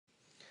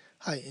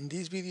Hi, in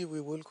this video we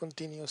will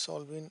continue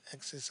solving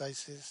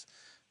exercises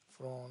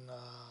from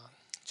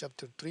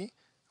chapter 3.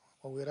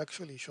 What we're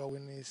actually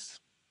showing is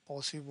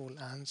possible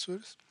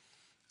answers,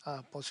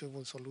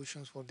 possible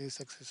solutions for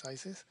these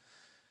exercises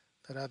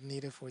that are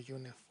needed for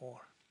Unit 4.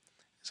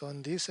 So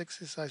in this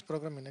exercise,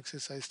 programming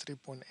exercise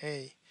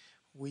 3.a,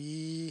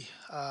 we,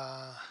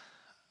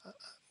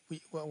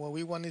 what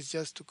we want is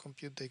just to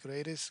compute the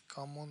greatest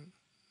common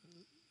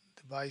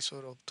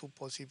divisor of two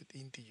positive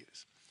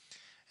integers.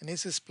 And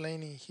it's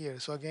explaining here.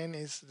 So again,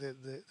 it's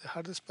the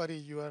hardest part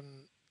is you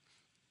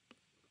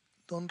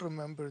don't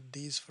remember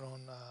this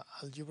from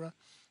algebra.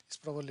 It's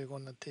probably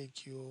going to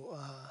take you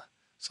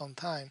some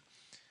time,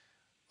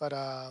 but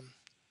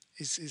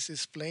it's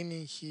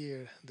explaining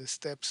here the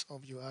steps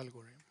of your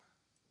algorithm.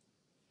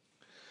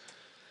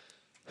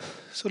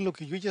 So look,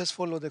 you just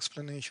follow the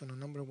explanation on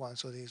number one.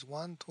 So there's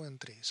one, two,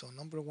 and three. So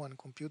number one,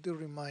 compute the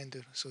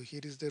reminder. So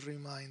here is the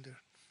reminder.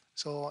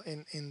 So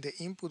in the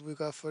input, we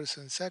got first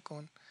and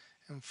second,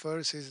 and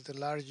first is the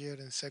larger,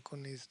 and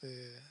second is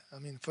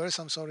first,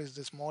 I'm sorry, is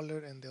the smaller,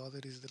 and the other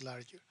is the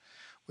larger.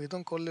 We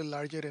don't call it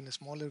larger and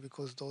smaller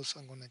because those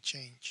are going to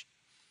change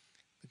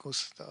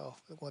because of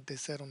what they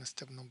said on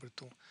step number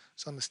two.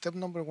 So on step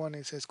number one,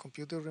 it says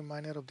compute the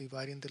reminder of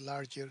dividing the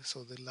larger.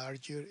 So the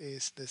larger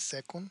is the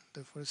second,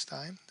 the first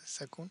time, the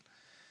second,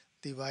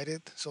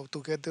 divided. So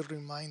to get the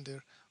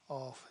reminder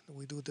of,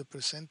 we do the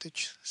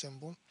percentage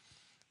symbol,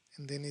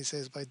 and then it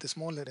says by the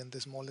smaller, and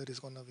the smaller is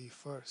going to be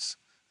first.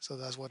 So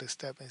that's what a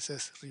step. It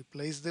says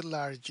replace the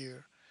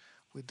larger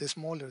with the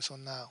smaller. So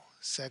now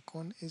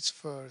second is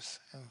first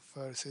and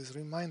first is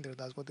reminder.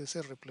 That's what they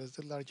said. Replace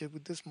the larger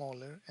with the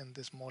smaller and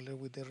the smaller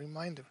with the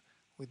reminder.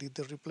 We did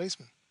the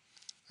replacement.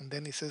 And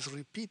then it says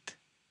repeat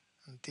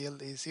until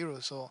it's zero.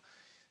 So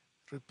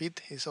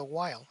repeat is a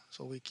while.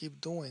 So we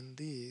keep doing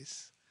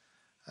this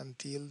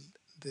until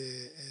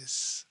the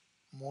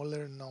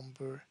smaller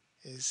number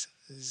is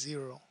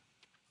zero.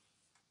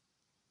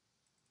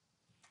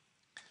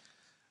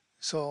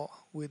 So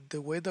with the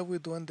way that we're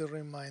doing the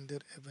reminder,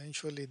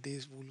 eventually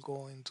this will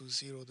go into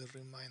zero, the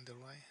reminder,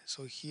 right?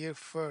 So here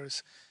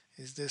first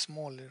is the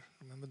smaller.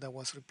 Remember that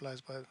was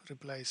replaced by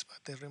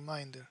the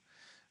reminder.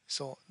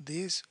 So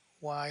this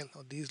while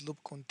or this loop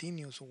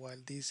continues while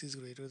this is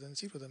greater than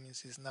zero. That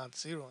means it's not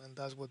zero, and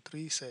that's what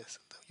 3 says,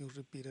 that you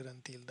repeat it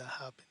until that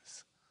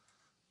happens.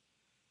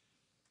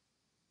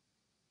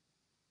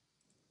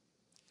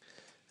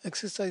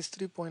 Exercise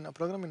 3.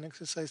 Programming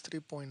exercise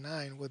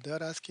 3.9, what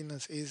they're asking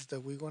us is that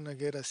we're going to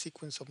get a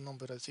sequence of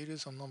numbers, a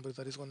series of numbers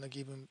that is going to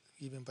given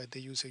by the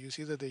user. You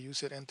see that the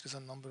user enters a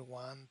number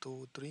 1,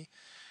 2, 3,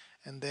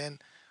 and then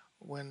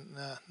when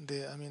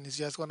it's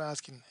just going to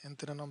ask him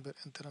enter a number,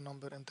 enter a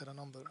number, enter a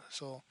number.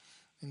 So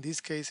in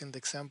this case, in the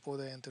example,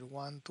 they enter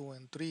 1, 2,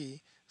 and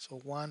 3. So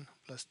 1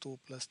 plus 2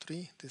 plus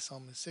 3, the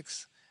sum is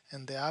 6.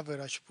 And the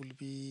average will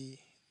be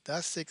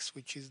that 6,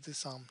 which is the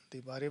sum,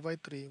 divided by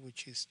 3,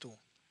 which is 2.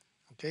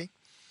 Okay,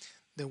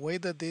 the way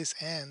that this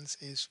ends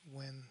is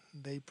when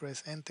they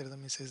press enter, that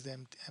means it's the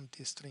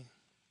empty string.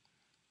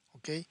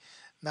 Okay,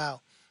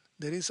 now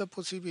there is a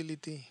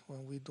possibility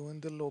when we do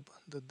in the loop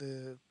that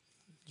the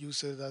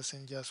user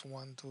doesn't just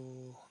want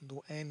to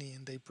do any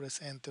and they press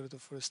enter the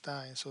first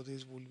time, so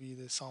this will be,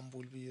 the sum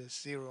will be a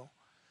 0,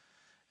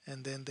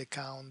 and then the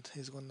count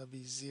is going to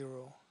be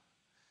 0,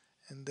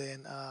 and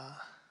then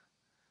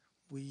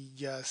we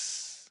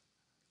just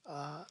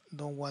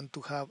don't want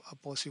to have a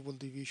possible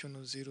division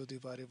of 0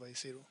 divided by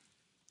 0.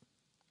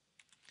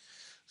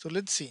 So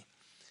let's see.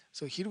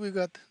 So here we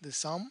got the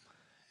sum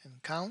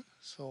and count.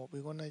 So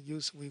we're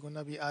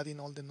gonna be adding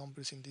all the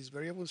numbers in this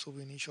variable. So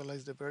we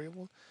initialize the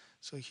variable.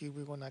 So here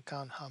we're gonna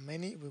count how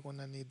many. We're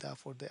gonna need that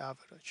for the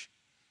average,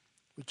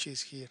 which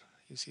is here.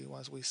 You see,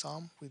 once we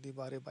sum, we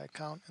divide it by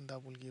count, and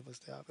that will give us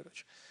the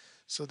average.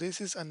 So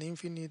this is an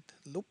infinite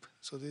loop.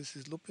 So this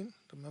is looping.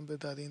 Remember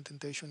that the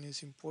indentation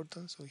is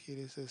important. So here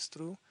it says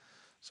true.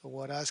 So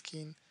we're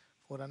asking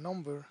for a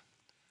number.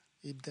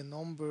 If the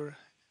number,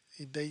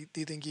 if they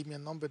didn't give me a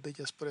number, they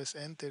just press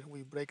enter,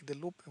 we break the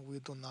loop and we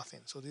do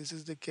nothing. So this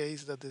is the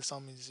case that the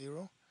sum is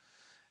 0,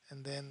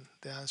 and then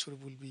the answer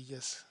will be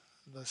just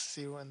the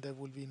 0, and there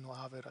will be no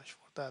average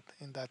for that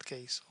in that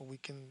case. Or we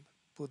can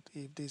put,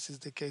 if this is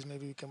the case,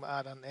 maybe we can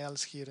add an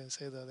else here and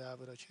say that the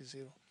average is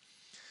 0.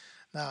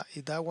 Now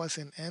if that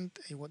wasn't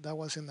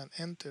an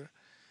enter,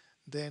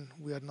 then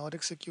we are not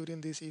executing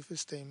this if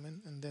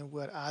statement, and then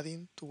we are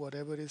adding to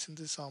whatever is in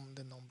the sum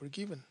the number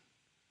given,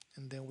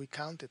 and then we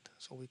count it.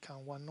 So we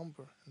count one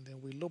number, and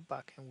then we look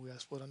back and we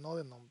ask for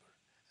another number,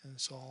 and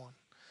so on.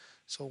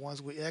 So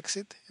once we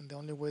exit, and the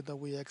only way that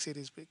we exit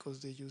is because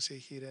the user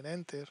hit and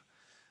enter,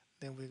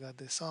 then we got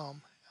the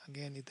sum.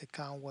 Again, if the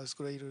count was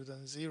greater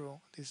than 0,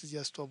 this is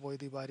just to avoid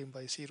dividing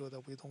by 0,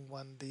 that we don't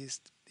want this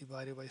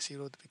divided by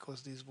 0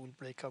 because this will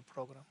break our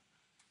program.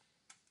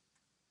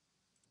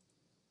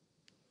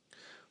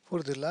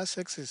 For the last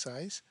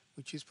exercise,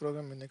 which is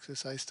programming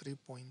exercise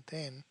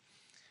 3.10,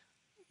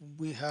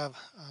 we have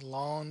a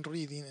long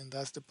reading, and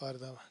that's the part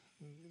that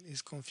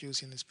is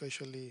confusing,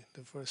 especially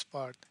the first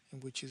part,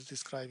 in which is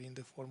describing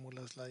the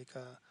formulas like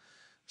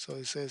So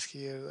it says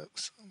here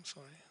that, I'm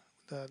sorry,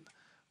 that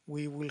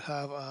we will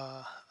have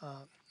a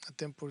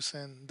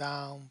 10%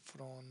 down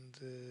from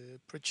the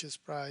purchase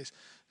price.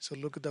 So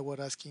look at that,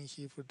 we're asking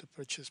here for the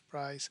purchase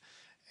price,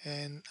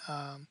 and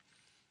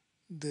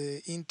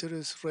the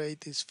interest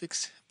rate is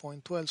fixed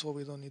 0.12, so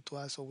we don't need to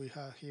ask. So we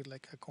have here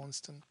like a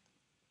constant.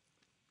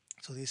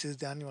 So this is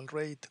the annual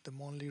rate. The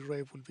monthly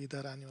rate will be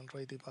that annual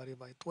rate divided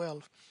by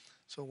 12.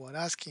 So we're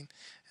asking,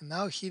 and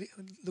now here,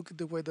 look at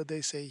the way that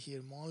they say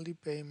here, monthly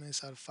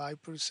payments are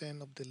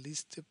 5% of the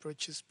listed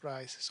purchase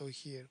price. So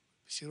here,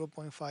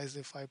 0.5 is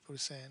the 5%,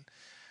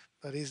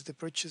 but it's the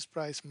purchase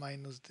price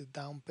minus the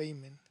down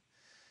payment.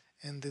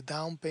 And the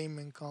down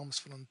payment comes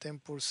from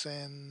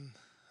 10%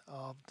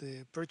 of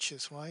the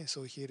purchase, right?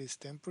 So here is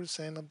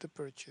 10% of the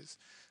purchase.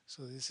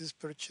 So this is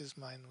purchase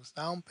minus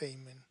down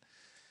payment.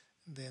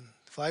 Then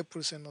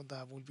 5% of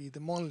that will be the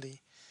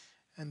monthly,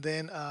 and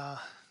then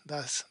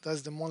that's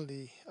the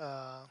monthly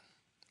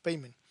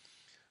payment.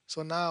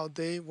 So now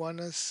they want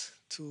us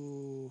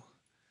to,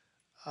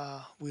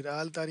 with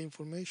all that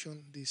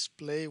information,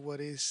 display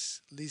what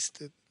is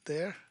listed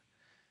there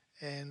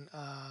and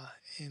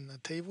in a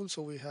table.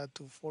 So we had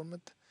to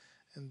format,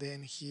 and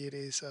then here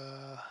is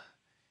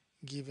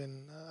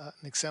given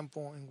an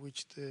example in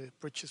which the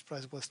purchase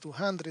price was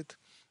 200,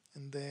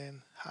 and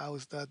then how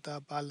is that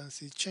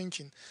balance is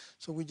changing.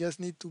 So we just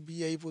need to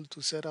be able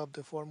to set up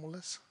the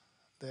formulas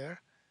there,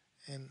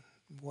 and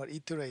we're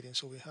iterating,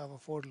 so we have a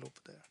for loop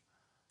there.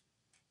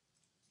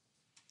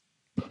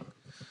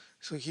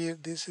 So here,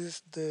 this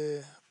is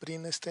the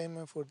print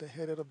statement for the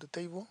header of the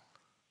table.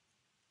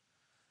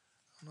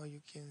 I know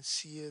you can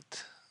see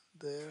it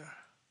there.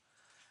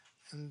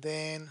 And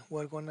then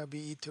we're going to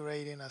be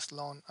iterating as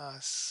long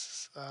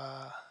as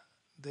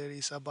there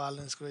is a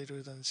balance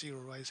greater than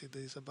zero, right? So if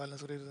there is a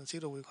balance greater than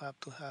zero, we have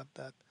to have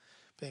that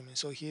payment.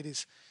 So here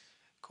is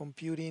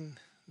computing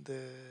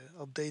the,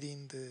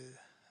 updating the,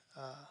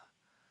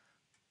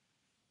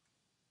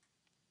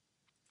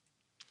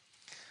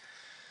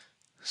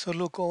 so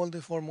look all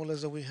the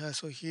formulas that we have.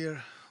 So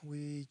here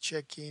we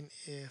check in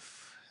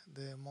if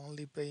the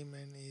monthly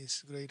payment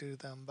is greater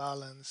than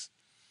balance,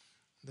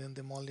 then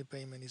the monthly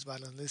payment is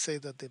balanced. Let's say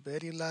that the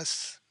very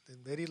last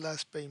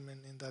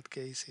payment in that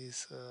case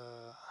is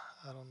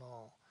I don't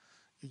know,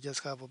 you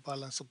just have a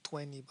balance of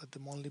 20, but the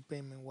monthly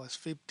payment was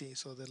 50,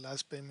 so the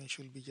last payment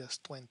should be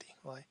just 20,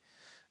 right?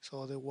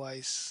 So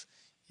otherwise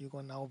you're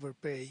gonna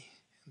overpay.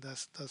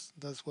 That's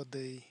what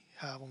they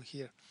have on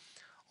here.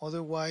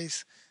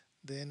 Otherwise,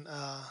 then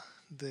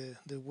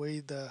the way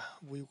that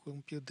we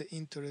compute the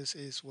interest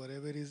is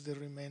whatever is the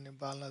remaining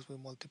balance we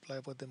multiply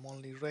by the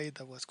monthly rate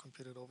that was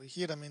computed over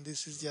here. I mean,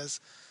 this is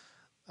just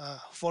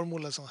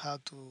formulas on how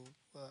to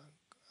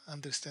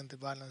understand the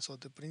balance. So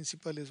the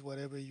principle is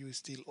whatever you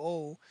still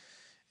owe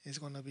is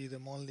going to be the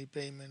monthly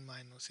payment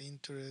minus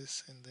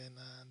interest, and then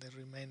the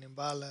remaining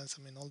balance.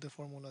 I mean, all the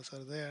formulas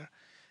are there.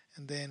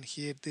 And then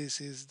here, this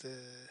is the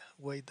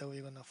way that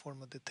we're going to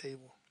format the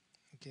table.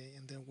 Okay,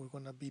 and then we're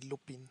going to be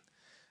looping.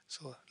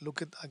 So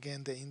look at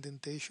again the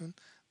indentation.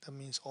 That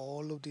means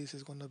all of this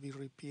is going to be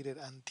repeated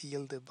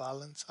until the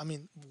balance, I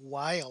mean,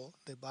 while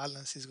the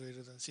balance is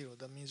greater than zero.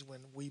 That means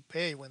when we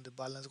pay, when the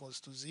balance goes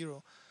to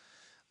zero,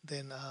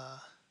 then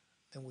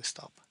we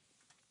stop.